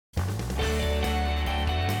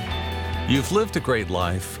You've lived a great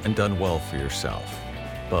life and done well for yourself.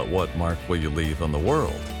 But what mark will you leave on the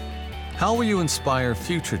world? How will you inspire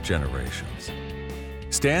future generations?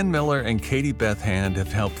 Stan Miller and Katie Beth Hand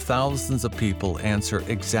have helped thousands of people answer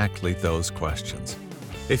exactly those questions.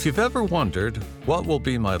 If you've ever wondered, what will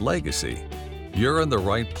be my legacy? You're in the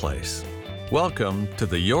right place. Welcome to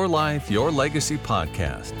the Your Life, Your Legacy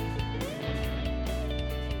podcast.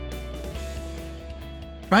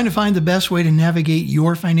 Trying to find the best way to navigate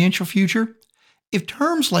your financial future? If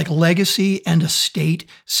terms like legacy and estate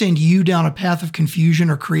send you down a path of confusion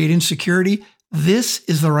or create insecurity, this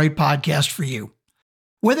is the right podcast for you.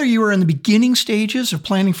 Whether you are in the beginning stages of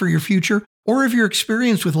planning for your future or if you're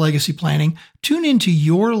experienced with legacy planning, tune into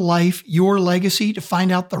Your Life, Your Legacy to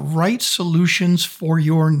find out the right solutions for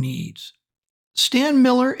your needs. Stan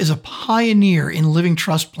Miller is a pioneer in living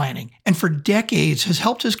trust planning and for decades has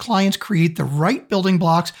helped his clients create the right building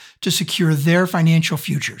blocks to secure their financial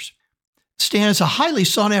futures. Stan is a highly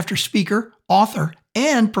sought-after speaker, author,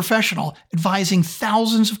 and professional, advising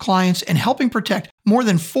thousands of clients and helping protect more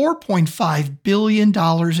than $4.5 billion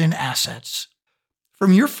in assets.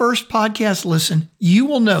 From your first podcast listen, you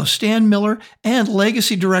will know Stan Miller and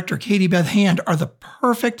Legacy Director Katie Beth Hand are the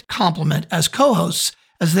perfect complement as co-hosts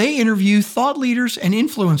as they interview thought leaders and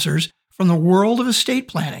influencers from the world of estate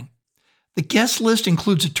planning. The guest list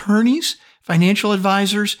includes attorneys, financial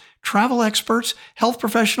advisors, travel experts, health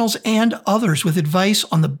professionals, and others with advice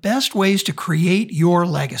on the best ways to create your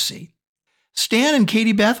legacy. Stan and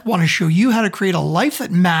Katie Beth want to show you how to create a life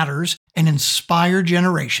that matters and inspire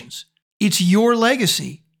generations. It's your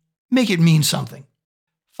legacy. Make it mean something.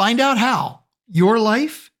 Find out how. Your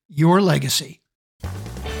life, your legacy.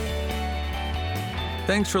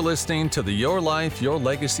 Thanks for listening to the Your Life, Your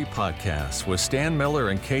Legacy podcast with Stan Miller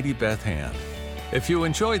and Katie Beth Hand. If you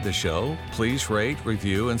enjoyed the show, please rate,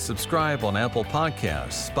 review, and subscribe on Apple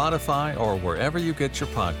Podcasts, Spotify, or wherever you get your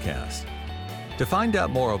podcasts. To find out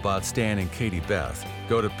more about Stan and Katie Beth,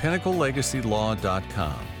 go to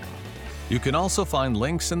pinnaclelegacylaw.com. You can also find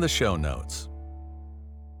links in the show notes.